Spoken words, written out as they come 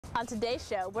On today's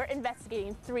show, we're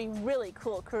investigating 3 really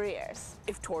cool careers.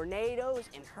 If tornadoes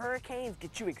and hurricanes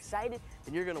get you excited,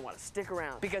 then you're going to want to stick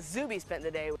around because Zuby spent the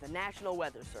day with the National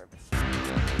Weather Service.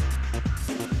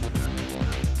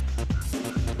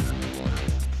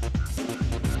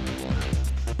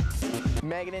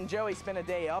 Megan and Joey spent a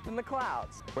day up in the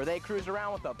clouds where they cruise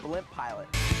around with a Blimp Pilot.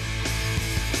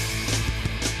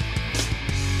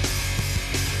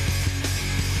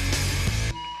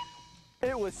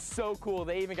 It was so cool,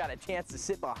 they even got a chance to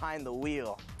sit behind the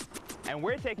wheel. And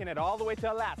we're taking it all the way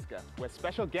to Alaska, where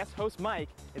special guest host Mike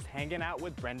is hanging out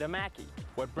with Brenda Mackey.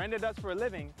 What Brenda does for a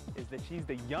living is that she's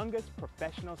the youngest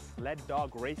professional sled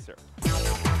dog racer.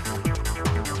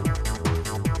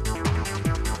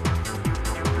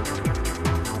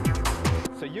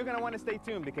 So you're gonna want to stay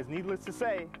tuned because needless to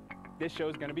say, this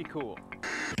show's gonna be cool.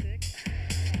 6, 5,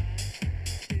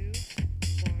 2,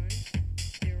 1,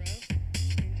 0.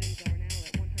 Engines are now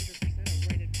at 100% of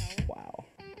rated power. Wow.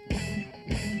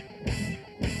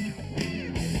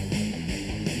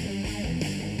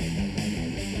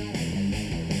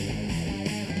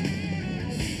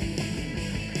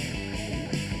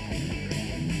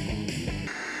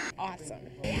 Awesome.